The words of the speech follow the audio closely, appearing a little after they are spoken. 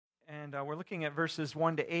And we're looking at verses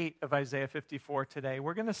 1 to 8 of Isaiah 54 today.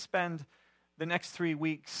 We're going to spend the next 3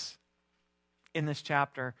 weeks in this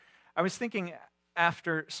chapter. I was thinking,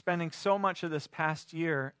 after spending so much of this past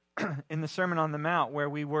year in the Sermon on the Mount, where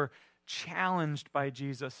we were challenged by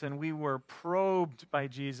Jesus and we were probed by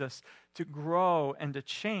Jesus to grow and to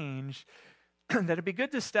change, that it'd be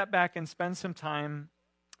good to step back and spend some time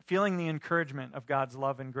feeling the encouragement of God's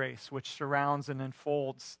love and grace, which surrounds and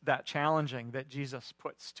enfolds that challenging that Jesus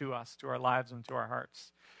puts to us, to our lives and to our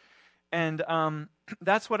hearts. And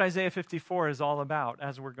that's what Isaiah 54 is all about,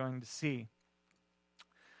 as we're going to see.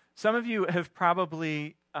 Some of you have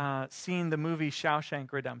probably seen the movie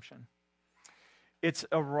Shawshank Redemption. It's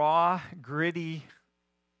a raw, gritty,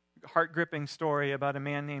 heart-gripping story about a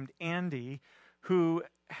man named Andy who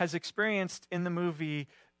has experienced in the movie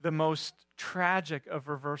the most tragic of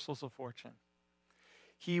reversals of fortune.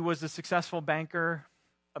 He was a successful banker,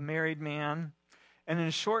 a married man, and in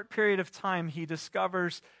a short period of time, he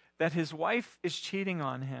discovers that his wife is cheating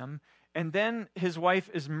on him, and then his wife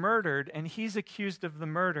is murdered, and he's accused of the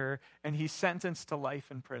murder, and he's sentenced to life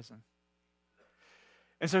in prison.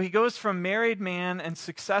 And so he goes from married man and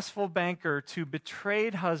successful banker to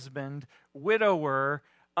betrayed husband, widower,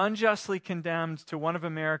 unjustly condemned to one of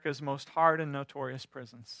America's most hard and notorious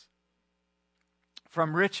prisons.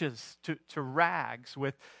 From riches to rags,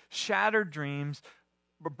 with shattered dreams,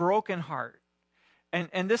 a broken heart.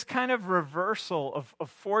 And this kind of reversal of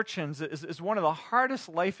fortunes is one of the hardest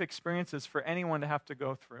life experiences for anyone to have to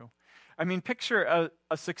go through. I mean, picture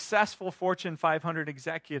a successful Fortune 500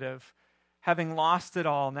 executive having lost it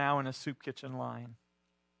all now in a soup kitchen line.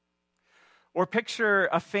 Or picture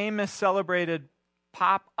a famous, celebrated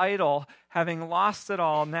pop idol having lost it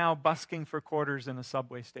all, now busking for quarters in a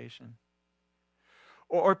subway station.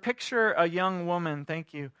 Or picture a young woman,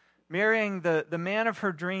 thank you, marrying the man of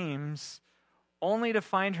her dreams, only to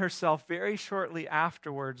find herself very shortly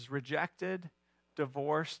afterwards rejected,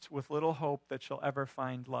 divorced, with little hope that she'll ever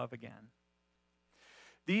find love again.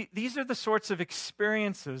 These are the sorts of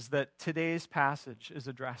experiences that today's passage is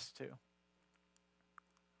addressed to.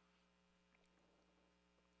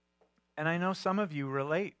 And I know some of you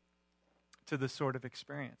relate to this sort of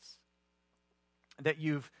experience, that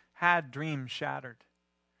you've had dreams shattered,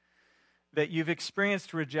 that you've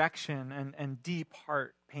experienced rejection and deep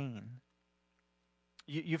heart pain.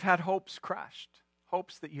 You've had hopes crushed,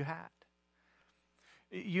 hopes that you had.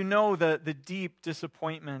 You know the deep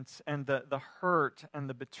disappointments and the hurt and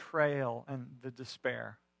the betrayal and the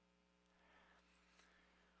despair.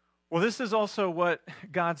 Well, this is also what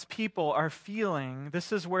God's people are feeling.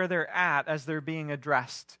 This is where they're at as they're being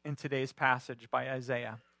addressed in today's passage by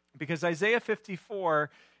Isaiah. Because Isaiah 54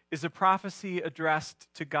 is a prophecy addressed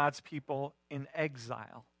to God's people in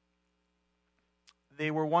exile. They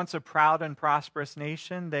were once a proud and prosperous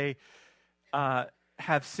nation. They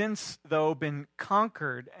have since, though, been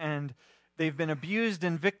conquered, and they've been abused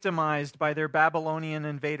and victimized by their Babylonian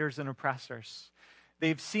invaders and oppressors.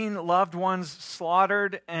 They've seen loved ones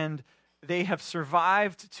slaughtered, and they have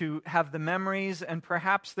survived to have the memories, and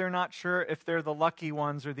perhaps they're not sure if they're the lucky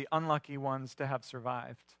ones or the unlucky ones to have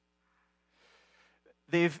survived.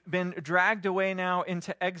 They've been dragged away now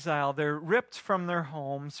into exile. They're ripped from their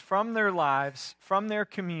homes, from their lives, from their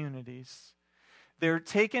communities. They're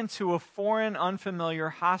taken to a foreign, unfamiliar,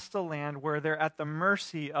 hostile land where they're at the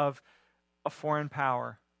mercy of a foreign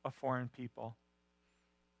power, a foreign people.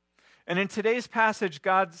 And in today's passage,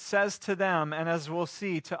 God says to them, and as we'll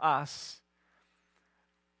see, to us,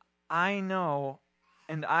 I know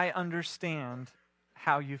and I understand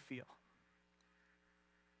how you feel.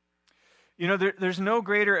 You know, there's no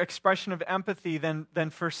greater expression of empathy than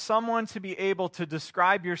for someone to be able to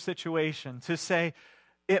describe your situation, to say,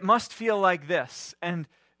 it must feel like this. And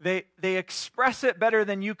they express it better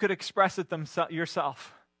than you could express it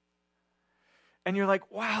yourself. And you're like,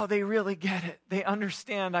 wow, they really get it. They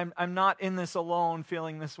understand I'm not in this alone,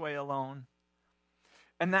 feeling this way alone.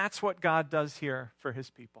 And that's what God does here for his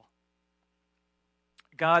people.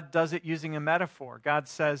 God does it using a metaphor. God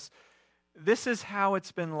says, this is how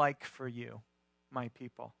it's been like for you, my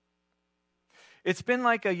people. It's been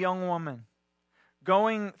like a young woman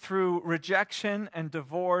going through rejection and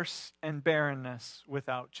divorce and barrenness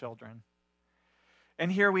without children.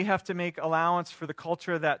 And here we have to make allowance for the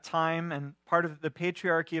culture of that time, and part of the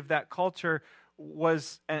patriarchy of that culture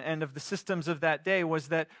was, and of the systems of that day, was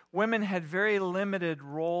that women had very limited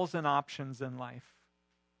roles and options in life.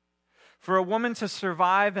 For a woman to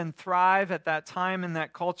survive and thrive at that time in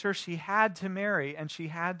that culture, she had to marry and she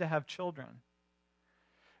had to have children.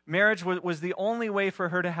 Marriage was the only way for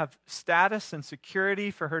her to have status and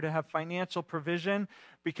security, for her to have financial provision,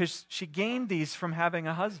 because she gained these from having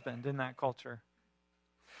a husband in that culture.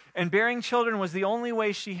 And bearing children was the only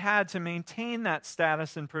way she had to maintain that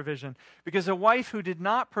status and provision, because a wife who did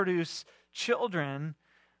not produce children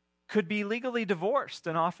could be legally divorced,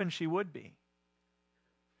 and often she would be.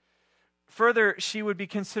 Further, she would be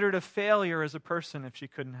considered a failure as a person if she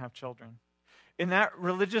couldn't have children. In that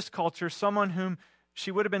religious culture, she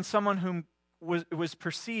would have been someone whom was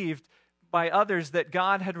perceived by others that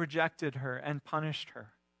God had rejected her and punished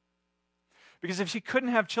her. Because if she couldn't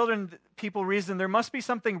have children, people reasoned there must be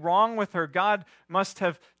something wrong with her. God must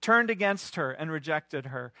have turned against her and rejected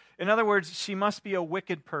her. In other words, she must be a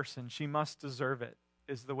wicked person. She must deserve it,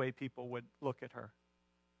 is the way people would look at her.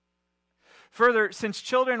 Further, since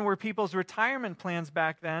children were people's retirement plans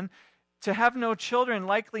back then, to have no children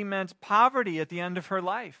likely meant poverty at the end of her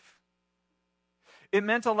life. It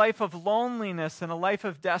meant a life of loneliness and a life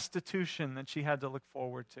of destitution that she had to look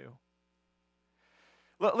forward to.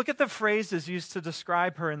 Look at the phrases used to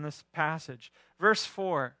describe her in this passage. Verse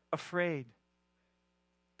 4, afraid,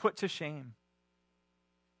 put to shame,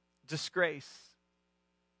 disgrace,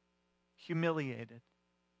 humiliated,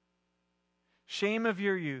 shame of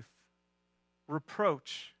your youth,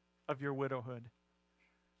 reproach of your widowhood.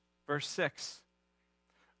 Verse 6,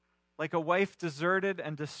 like a wife deserted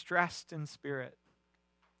and distressed in spirit,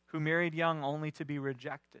 who married young only to be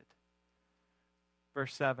rejected.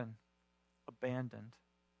 Verse 7, abandoned.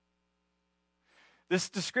 This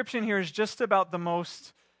description here is just about the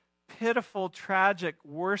most pitiful, tragic,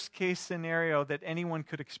 worst-case scenario that anyone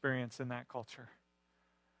could experience in that culture.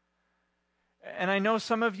 And I know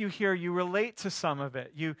some of you here, you relate to some of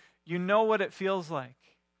it. You know what it feels like.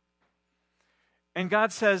 And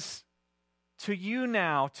God says to you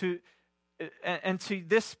now, and to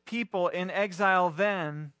this people in exile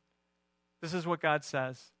then, this is what God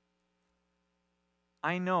says.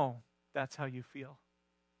 I know that's how you feel.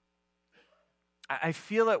 I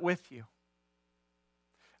feel it with you.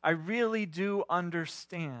 I really do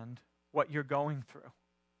understand what you're going through.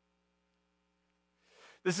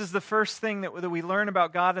 This is the first thing that we learn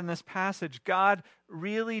about God in this passage. God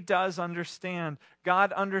really does understand.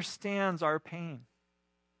 God understands our pain.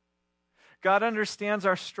 God understands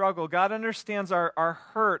our struggle. God understands our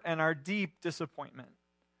hurt and our deep disappointment.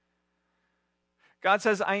 God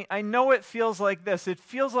says, I know it feels like this. It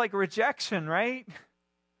feels like rejection, right?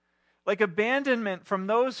 Like abandonment from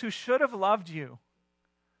those who should have loved you.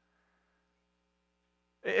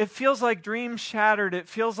 It feels like dreams shattered. It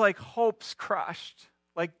feels like hopes crushed.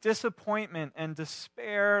 Like disappointment and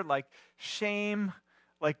despair, like shame,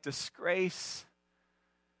 like disgrace.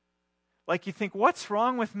 Like you think, what's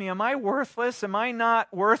wrong with me? Am I worthless? Am I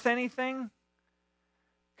not worth anything?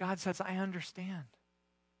 God says, I understand.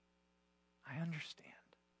 I understand.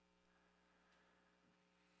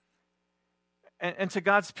 And to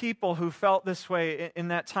God's people who felt this way in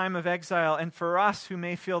that time of exile, and for us who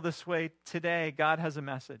may feel this way today, God has a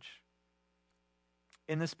message.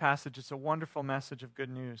 In this passage, it's a wonderful message of good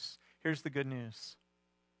news. Here's the good news.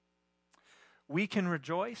 We can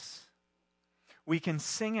rejoice, we can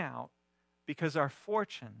sing out, because our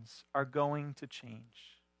fortunes are going to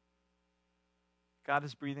change. God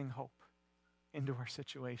is breathing hope into our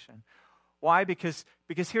situation. Why? Because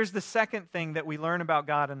here's the second thing that we learn about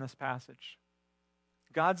God in this passage.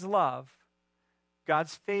 God's love,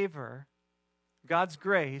 God's favor, God's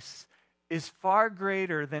grace is far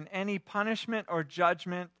greater than any punishment or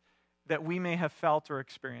judgment that we may have felt or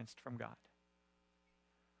experienced from God.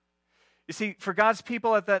 You see, for God's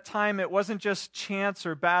people at that time, it wasn't just chance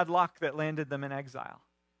or bad luck that landed them in exile.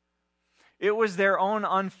 It was their own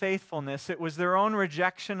unfaithfulness. It was their own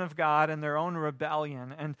rejection of God and their own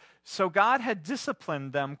rebellion. And so God had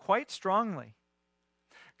disciplined them quite strongly.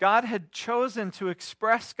 God had chosen to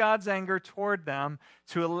express God's anger toward them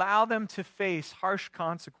to allow them to face harsh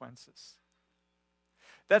consequences.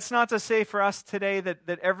 That's not to say for us today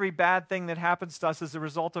that every bad thing that happens to us is a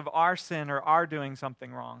result of our sin or our doing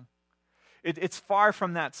something wrong. It's far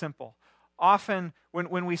from that simple. Often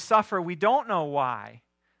when we suffer, we don't know why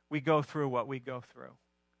we go through what we go through.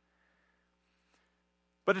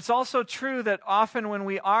 But it's also true that often when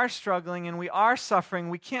we are struggling and we are suffering,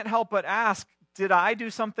 we can't help but ask, did I do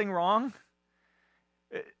something wrong?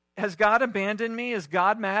 Has God abandoned me? Is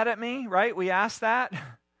God mad at me? Right? We ask that.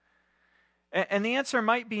 And the answer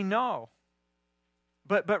might be no.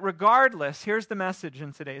 But regardless, here's the message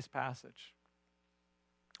in today's passage.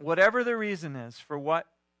 Whatever the reason is for what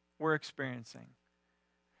we're experiencing,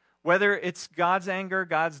 whether it's God's anger,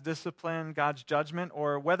 God's discipline, God's judgment,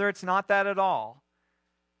 or whether it's not that at all,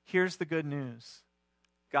 here's the good news.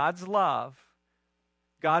 God's love,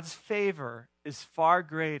 God's favor is far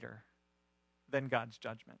greater than God's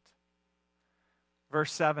judgment.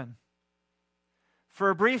 Verse 7. For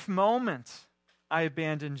a brief moment I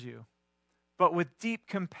abandoned you, but with deep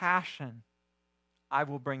compassion I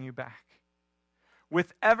will bring you back.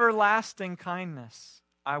 With everlasting kindness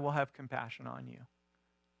I will have compassion on you.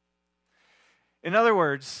 In other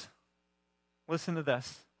words, listen to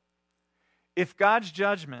this. If God's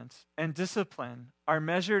judgment and discipline are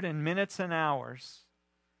measured in minutes and hours,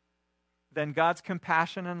 then God's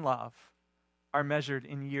compassion and love are measured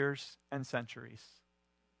in years and centuries.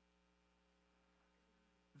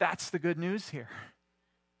 That's the good news here.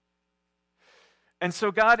 And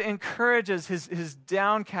so God encourages his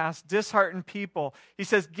downcast, disheartened people. He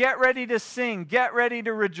says, get ready to sing, get ready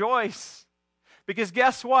to rejoice. Because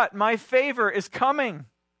guess what? My favor is coming.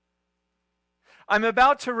 I'm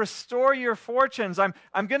about to restore your fortunes. I'm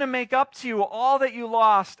going to make up to you all that you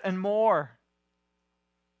lost and more.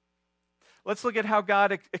 Let's look at how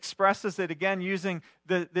God expresses it again using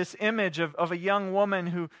this image of a young woman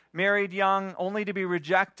who married young only to be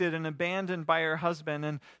rejected and abandoned by her husband.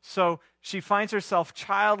 And so she finds herself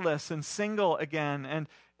childless and single again.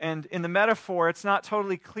 And in the metaphor, it's not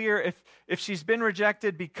totally clear if she's been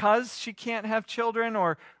rejected because she can't have children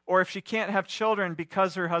or if she can't have children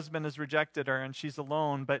because her husband has rejected her and she's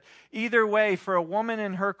alone. But either way, for a woman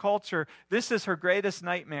in her culture, this is her greatest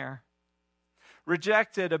nightmare.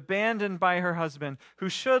 Rejected, abandoned by her husband, who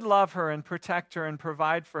should love her and protect her and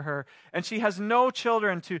provide for her. And she has no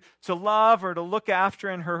children to love or to look after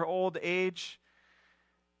in her old age.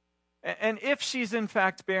 And if she's in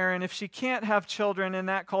fact barren, if she can't have children in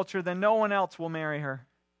that culture, then no one else will marry her.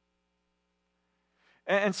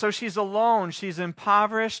 And so she's alone, she's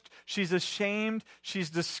impoverished, she's ashamed, she's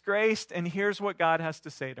disgraced, and here's what God has to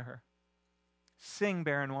say to her. Sing,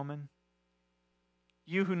 barren woman.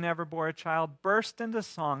 You who never bore a child, burst into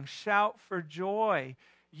song, shout for joy,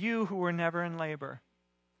 you who were never in labor.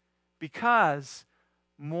 Because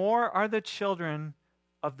more are the children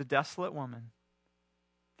of the desolate woman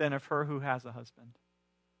than of her who has a husband,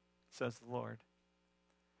 says the Lord.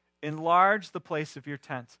 Enlarge the place of your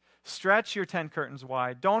tent. Stretch your tent curtains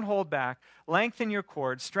wide. Don't hold back. Lengthen your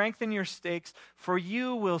cords. Strengthen your stakes, for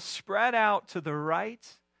you will spread out to the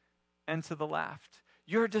right and to the left.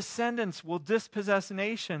 Your descendants will dispossess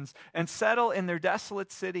nations and settle in their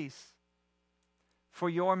desolate cities. For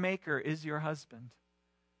your Maker is your husband.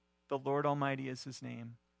 The Lord Almighty is his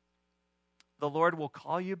name. The Lord will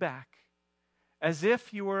call you back as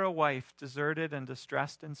if you were a wife deserted and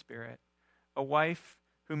distressed in spirit, a wife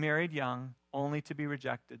who married young only to be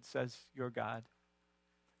rejected, says your God.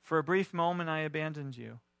 For a brief moment I abandoned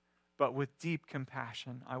you, but with deep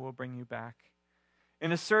compassion I will bring you back.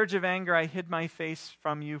 In a surge of anger, I hid my face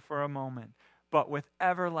from you for a moment, but with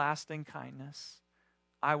everlasting kindness,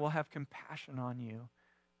 I will have compassion on you,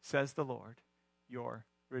 says the Lord, your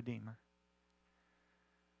Redeemer.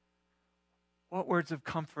 What words of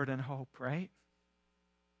comfort and hope, right?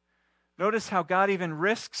 Notice how God even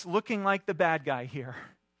risks looking like the bad guy here.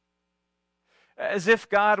 As if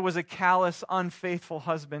God was a callous, unfaithful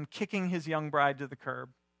husband kicking his young bride to the curb.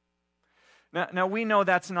 Now, we know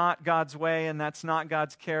that's not God's way and that's not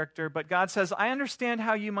God's character, but God says, I understand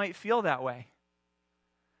how you might feel that way.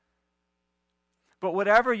 But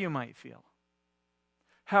whatever you might feel,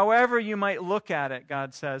 however you might look at it,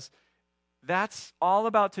 God says, that's all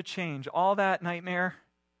about to change, all that nightmare,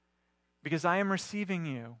 because I am receiving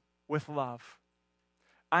you with love.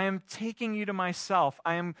 I am taking you to myself.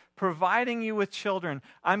 I am providing you with children.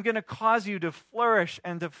 I'm going to cause you to flourish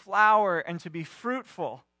and to flower and to be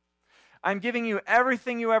fruitful. I'm giving you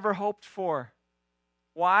everything you ever hoped for.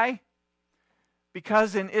 Why?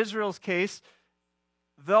 Because in Israel's case,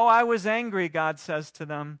 though I was angry, God says to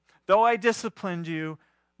them, though I disciplined you,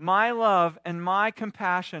 my love and my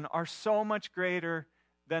compassion are so much greater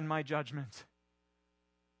than my judgment.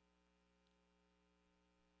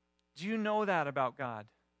 Do you know that about God?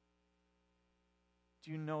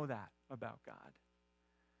 Do you know that about God?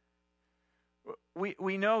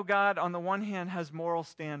 We know God, on the one hand, has moral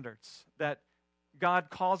standards, that God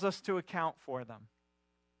calls us to account for them.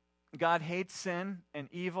 God hates sin and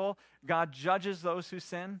evil. God judges those who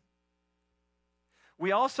sin.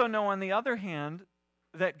 We also know, on the other hand,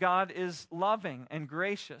 that God is loving and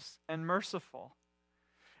gracious and merciful.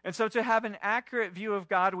 And so to have an accurate view of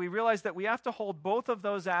God, we realize that we have to hold both of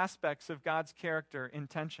those aspects of God's character in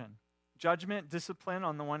tension. Judgment, discipline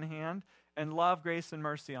on the one hand, and love, grace, and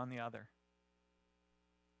mercy on the other.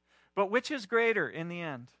 But which is greater in the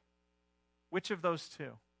end? Which of those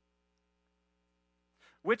two?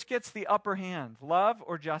 Which gets the upper hand, love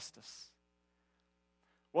or justice?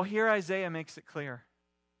 Well, here Isaiah makes it clear.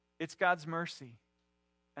 It's God's mercy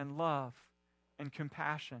and love and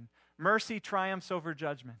compassion. Mercy triumphs over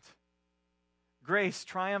judgment. Grace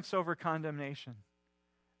triumphs over condemnation.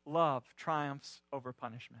 Love triumphs over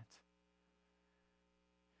punishment.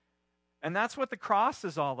 And that's what the cross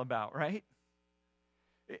is all about, right?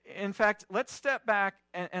 In fact, let's step back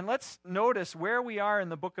and let's notice where we are in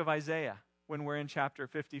the book of Isaiah when we're in chapter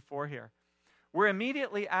 54 here. We're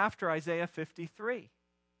immediately after Isaiah 53.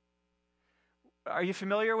 Are you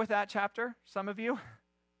familiar with that chapter, some of you?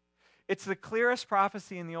 It's the clearest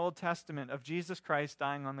prophecy in the Old Testament of Jesus Christ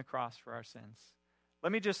dying on the cross for our sins.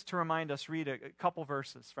 Let me just, to remind us, read a couple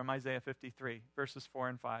verses from Isaiah 53, verses 4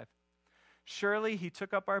 and 5. Surely he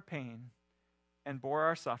took up our pain and bore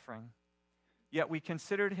our suffering, yet we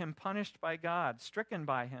considered him punished by God, stricken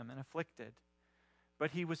by him and afflicted.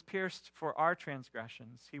 But he was pierced for our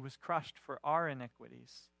transgressions, he was crushed for our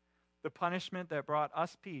iniquities. The punishment that brought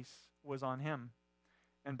us peace was on him,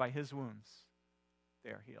 and by his wounds they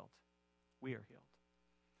are healed. We are healed.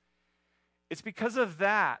 It's because of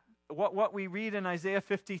that, what we read in Isaiah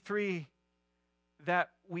 53, that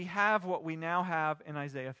we have what we now have in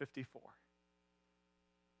Isaiah 54.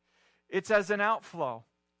 It's as an outflow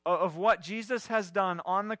of what Jesus has done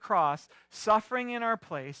on the cross, suffering in our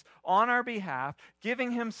place, on our behalf,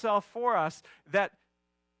 giving himself for us, that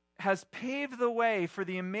has paved the way for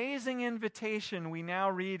the amazing invitation we now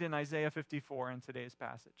read in Isaiah 54 in today's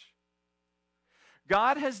passage.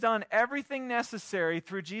 God has done everything necessary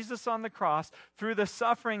through Jesus on the cross, through the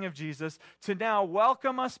suffering of Jesus, to now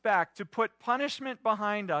welcome us back, to put punishment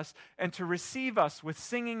behind us, and to receive us with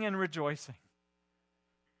singing and rejoicing.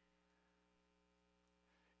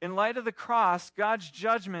 In light of the cross, God's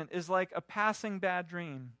judgment is like a passing bad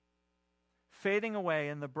dream, fading away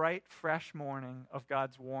in the bright, fresh morning of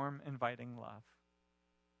God's warm, inviting love.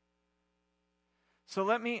 So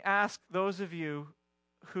let me ask those of you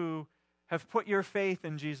who have put your faith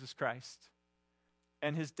in Jesus Christ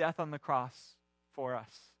and his death on the cross for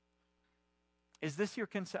us. Is this your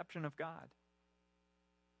conception of God?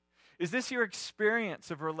 Is this your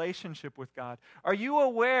experience of relationship with God? Are you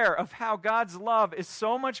aware of how God's love is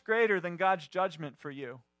so much greater than God's judgment for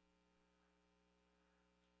you?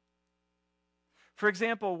 For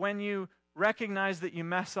example, when you recognize that you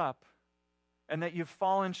mess up and that you've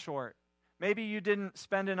fallen short, maybe you didn't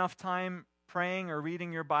spend enough time praying or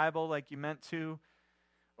reading your Bible like you meant to,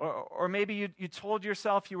 or maybe you told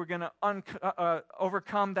yourself you were going to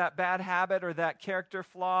overcome that bad habit or that character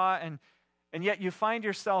flaw, and yet you find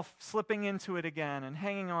yourself slipping into it again and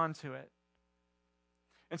hanging on to it.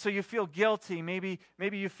 And so you feel guilty, maybe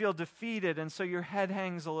you feel defeated, and so your head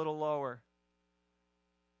hangs a little lower.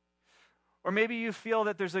 Or maybe you feel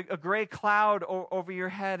that there's a gray cloud over your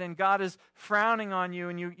head and God is frowning on you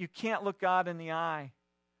and you can't look God in the eye.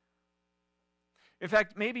 In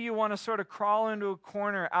fact, maybe you want to sort of crawl into a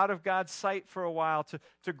corner out of God's sight for a while,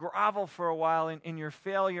 to grovel for a while in your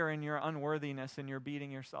failure and your unworthiness and your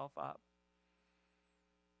beating yourself up.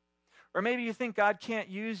 Or maybe you think God can't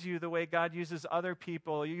use you the way God uses other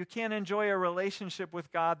people. You can't enjoy a relationship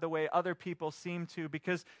with God the way other people seem to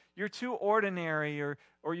because you're too ordinary or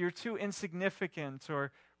you're too insignificant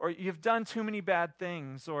or you've done too many bad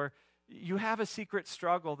things or you have a secret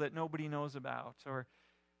struggle that nobody knows about or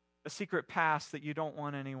a secret past that you don't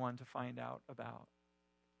want anyone to find out about.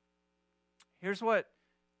 Here's what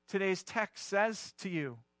today's text says to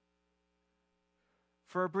you.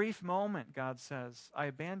 For a brief moment, God says, I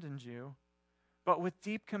abandoned you, but with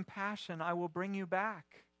deep compassion, I will bring you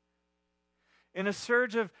back. In a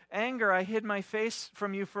surge of anger, I hid my face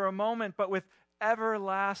from you for a moment, but with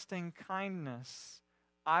everlasting kindness,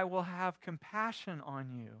 I will have compassion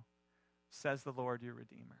on you, says the Lord your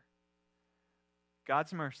Redeemer.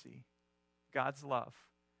 God's mercy, God's love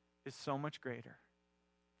is so much greater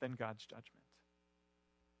than God's judgment.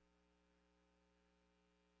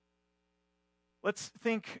 Let's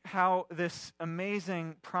think how this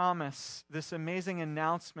amazing promise, this amazing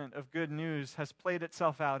announcement of good news has played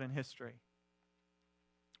itself out in history.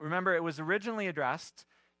 Remember, it was originally addressed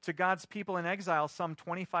to God's people in exile some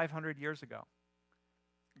 2,500 years ago.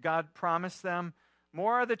 God promised them,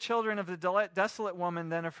 more are the children of the desolate woman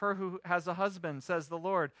than of her who has a husband, says the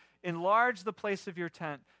Lord. Enlarge the place of your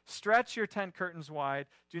tent. Stretch your tent curtains wide.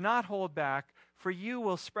 Do not hold back, for you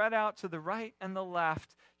will spread out to the right and the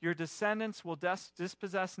left. Your descendants will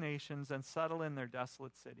dispossess nations and settle in their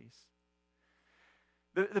desolate cities.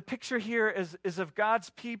 The picture here is of God's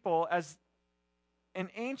people as an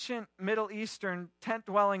ancient Middle Eastern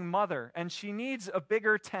tent-dwelling mother, and she needs a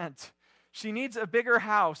bigger tent. She needs a bigger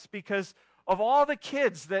house because of all the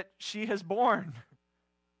kids that she has born.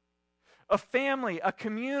 A family, a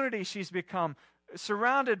community she's become,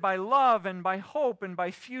 surrounded by love and by hope and by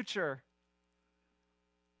future.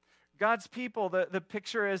 God's people, the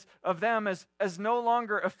picture is of them as no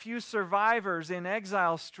longer a few survivors in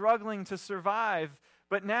exile struggling to survive,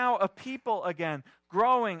 but now a people again,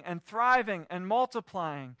 growing and thriving and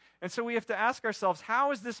multiplying. And so we have to ask ourselves, how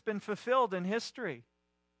has this been fulfilled in history?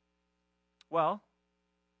 Well,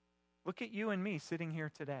 look at you and me sitting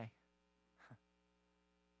here today.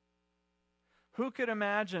 Who could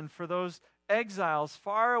imagine for those exiles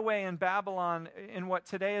far away in Babylon, in what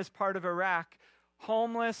today is part of Iraq,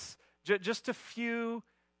 homeless, just a few,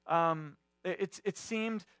 it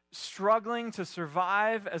seemed struggling to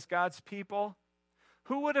survive as God's people?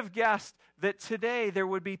 Who would have guessed that today there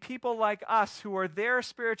would be people like us who are their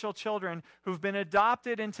spiritual children who've been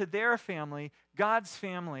adopted into their family, God's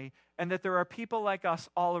family, and that there are people like us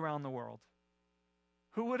all around the world?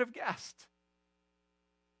 Who would have guessed?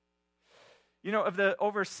 You know, of the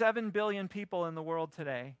over 7 billion people in the world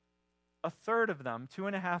today, a third of them,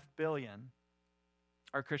 2.5 billion,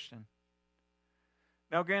 are Christian.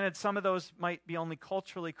 Now, granted, some of those might be only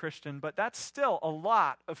culturally Christian, but that's still a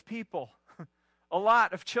lot of people, a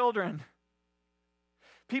lot of children.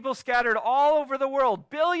 People scattered all over the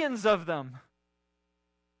world, billions of them.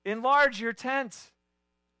 Enlarge your tent,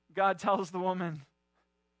 God tells the woman.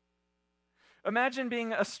 Imagine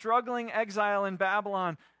being a struggling exile in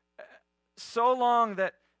Babylon so long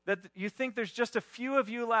that you think there's just a few of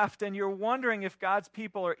you left and you're wondering if God's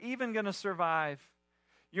people are even going to survive.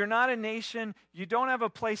 You're not a nation. You don't have a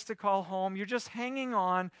place to call home. You're just hanging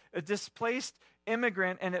on, a displaced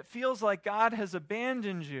immigrant, and it feels like God has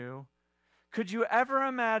abandoned you. Could you ever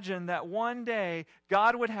imagine that one day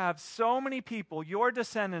God would have so many people, your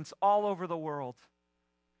descendants, all over the world?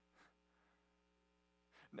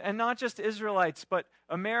 And not just Israelites, but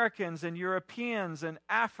Americans and Europeans and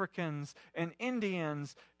Africans and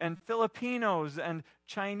Indians and Filipinos and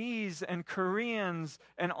Chinese and Koreans,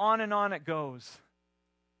 and on it goes.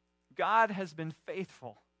 God has been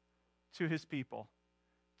faithful to his people,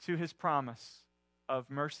 to his promise of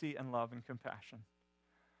mercy and love and compassion.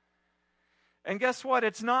 And guess what?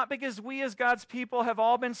 It's not because we as God's people have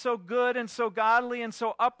all been so good and so godly and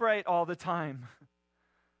so upright all the time.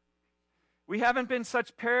 We haven't been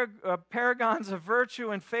such paragons of virtue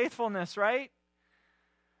and faithfulness, right?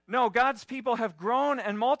 No, God's people have grown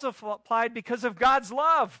and multiplied because of God's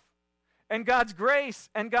love and God's grace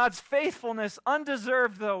and God's faithfulness,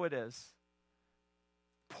 undeserved though it is.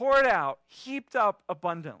 Poured out, heaped up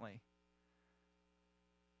abundantly.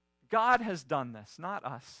 God has done this, not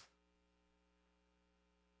us.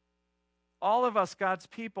 All of us, God's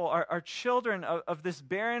people, are children of this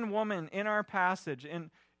barren woman in our passage.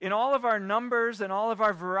 In all of our numbers and all of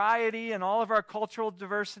our variety and all of our cultural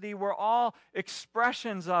diversity, we're all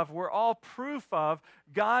expressions of, we're all proof of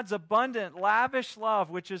God's abundant, lavish love,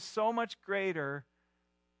 which is so much greater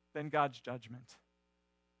than God's judgment.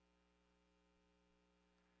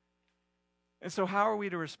 And so how are we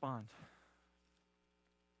to respond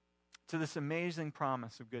to this amazing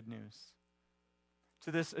promise of good news?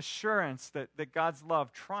 To this assurance that God's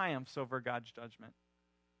love triumphs over God's judgment?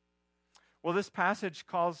 Well, this passage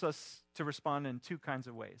calls us to respond in two kinds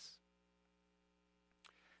of ways.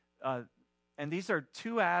 And these are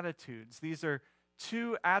two attitudes. These are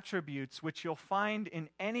two attributes which you'll find in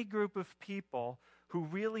any group of people who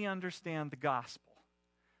really understand the gospel,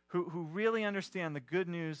 who really understand the good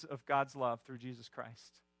news of God's love through Jesus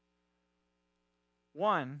Christ.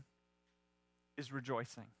 One is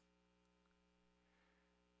rejoicing.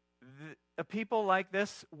 A people like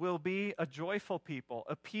this will be a joyful people,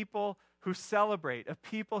 a people who celebrate, a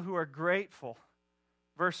people who are grateful.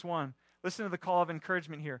 Verse 1, listen to the call of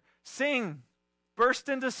encouragement here. Sing, burst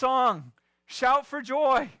into song, shout for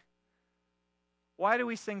joy. Why do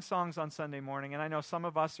we sing songs on Sunday morning? And I know some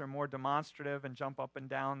of us are more demonstrative and jump up and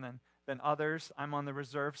down than others. I'm on the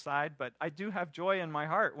reserve side, but I do have joy in my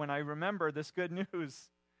heart when I remember this good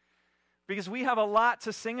news. Because we have a lot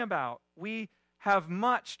to sing about. We have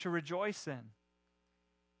much to rejoice in.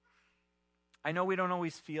 I know we don't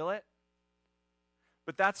always feel it,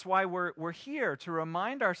 but that's why we're here, to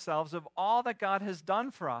remind ourselves of all that God has done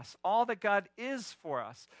for us, all that God is for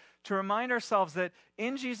us, to remind ourselves that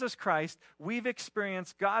in Jesus Christ, we've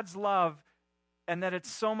experienced God's love and that it's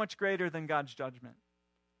so much greater than God's judgment.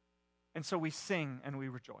 And so we sing and we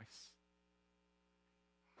rejoice.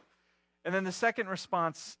 And then the second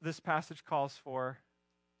response this passage calls for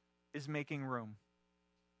is making room.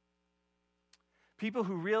 People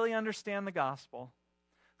who really understand the gospel,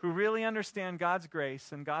 who really understand God's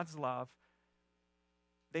grace and God's love,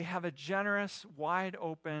 they have a generous, wide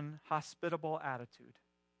open, hospitable attitude.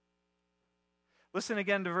 Listen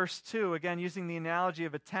again to verse 2, again using the analogy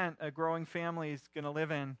of a tent a growing family is going to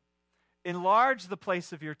live in. Enlarge the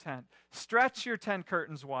place of your tent. Stretch your tent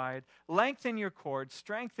curtains wide. Lengthen your cords.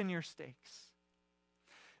 Strengthen your stakes.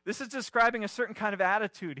 This is describing a certain kind of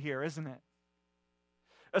attitude here, isn't it?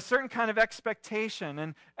 A certain kind of expectation,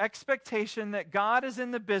 an expectation that God is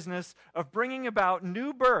in the business of bringing about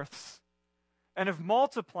new births and of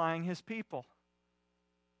multiplying his people.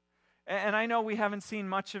 And I know we haven't seen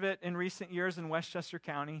much of it in recent years in Westchester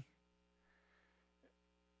County.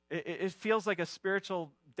 It feels like a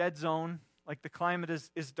spiritual dead zone, like the climate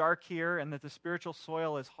is dark here and that the spiritual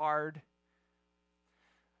soil is hard.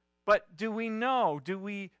 But do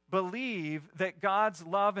we believe that God's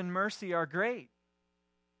love and mercy are great?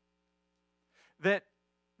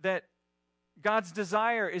 That God's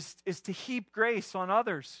desire is to heap grace on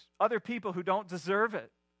other people who don't deserve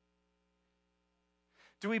it?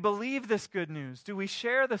 Do we believe this good news? Do we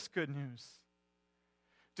share this good news?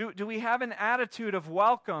 Do we have an attitude of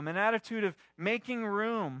welcome, an attitude of making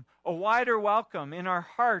room, a wider welcome in our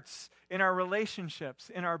hearts, in our relationships,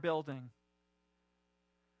 in our building?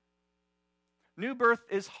 New birth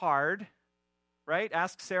is hard, right?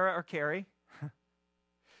 Ask Sarah or Carrie.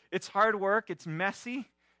 It's hard work. It's messy.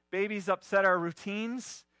 Babies upset our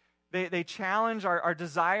routines. They challenge our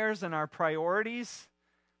desires and our priorities.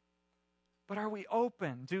 But are we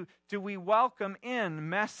open? Do we welcome in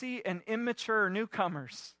messy and immature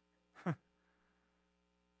newcomers?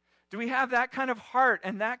 Do we have that kind of heart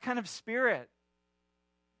and that kind of spirit?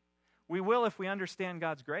 We will if we understand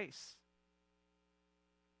God's grace.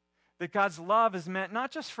 That God's love is meant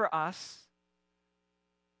not just for us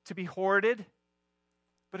to be hoarded,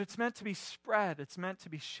 but it's meant to be spread. It's meant to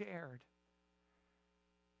be shared.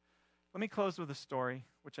 Let me close with a story,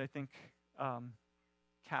 which I think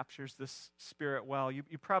captures this spirit well. You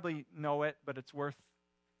probably know it, but it's worth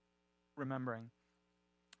remembering.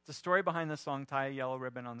 It's a story behind the song, Tie a Yellow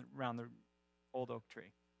Ribbon Around the Old Oak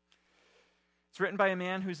Tree. It's written by a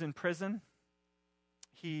man who's in prison.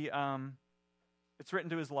 It's written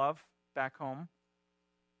to his love back home.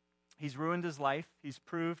 He's ruined his life. He's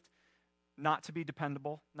proved not to be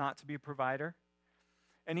dependable, not to be a provider.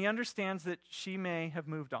 And he understands that she may have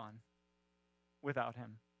moved on without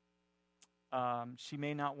him. She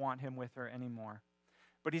may not want him with her anymore.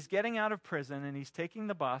 But he's getting out of prison and he's taking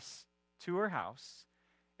the bus to her house.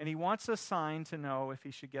 And he wants a sign to know if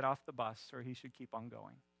he should get off the bus or he should keep on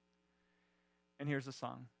going. And here's the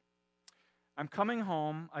song. I'm coming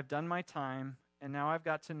home, I've done my time, and now I've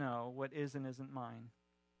got to know what is and isn't mine.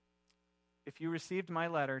 If you received my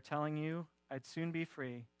letter telling you I'd soon be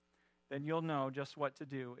free, then you'll know just what to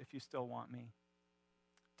do if you still want me.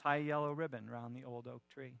 Tie a yellow ribbon round the old oak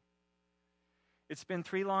tree. It's been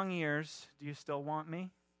 3 long years. Do you still want me?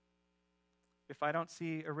 If I don't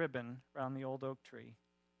see a ribbon round the old oak tree,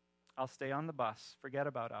 I'll stay on the bus, forget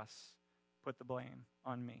about us, put the blame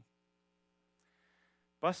on me.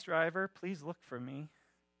 Bus driver, please look for me,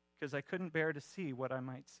 because I couldn't bear to see what I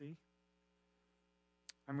might see.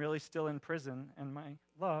 I'm really still in prison, and my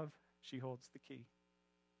love, she holds the key.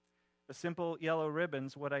 A simple yellow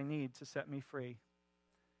ribbon's what I need to set me free.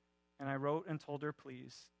 And I wrote and told her,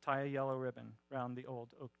 please, tie a yellow ribbon round the old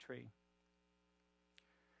oak tree.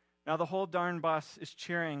 Now the whole darn bus is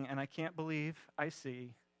cheering, and I can't believe I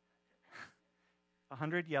see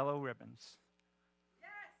 100 yellow ribbons.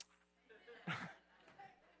 Yes!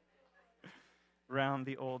 Round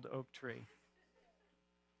the old oak tree.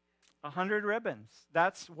 100 ribbons.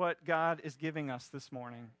 That's what God is giving us this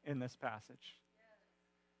morning in this passage.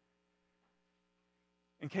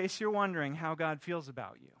 In case you're wondering how God feels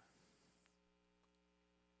about you,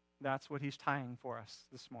 that's what he's tying for us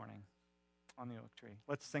this morning on the oak tree.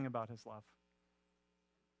 Let's sing about his love.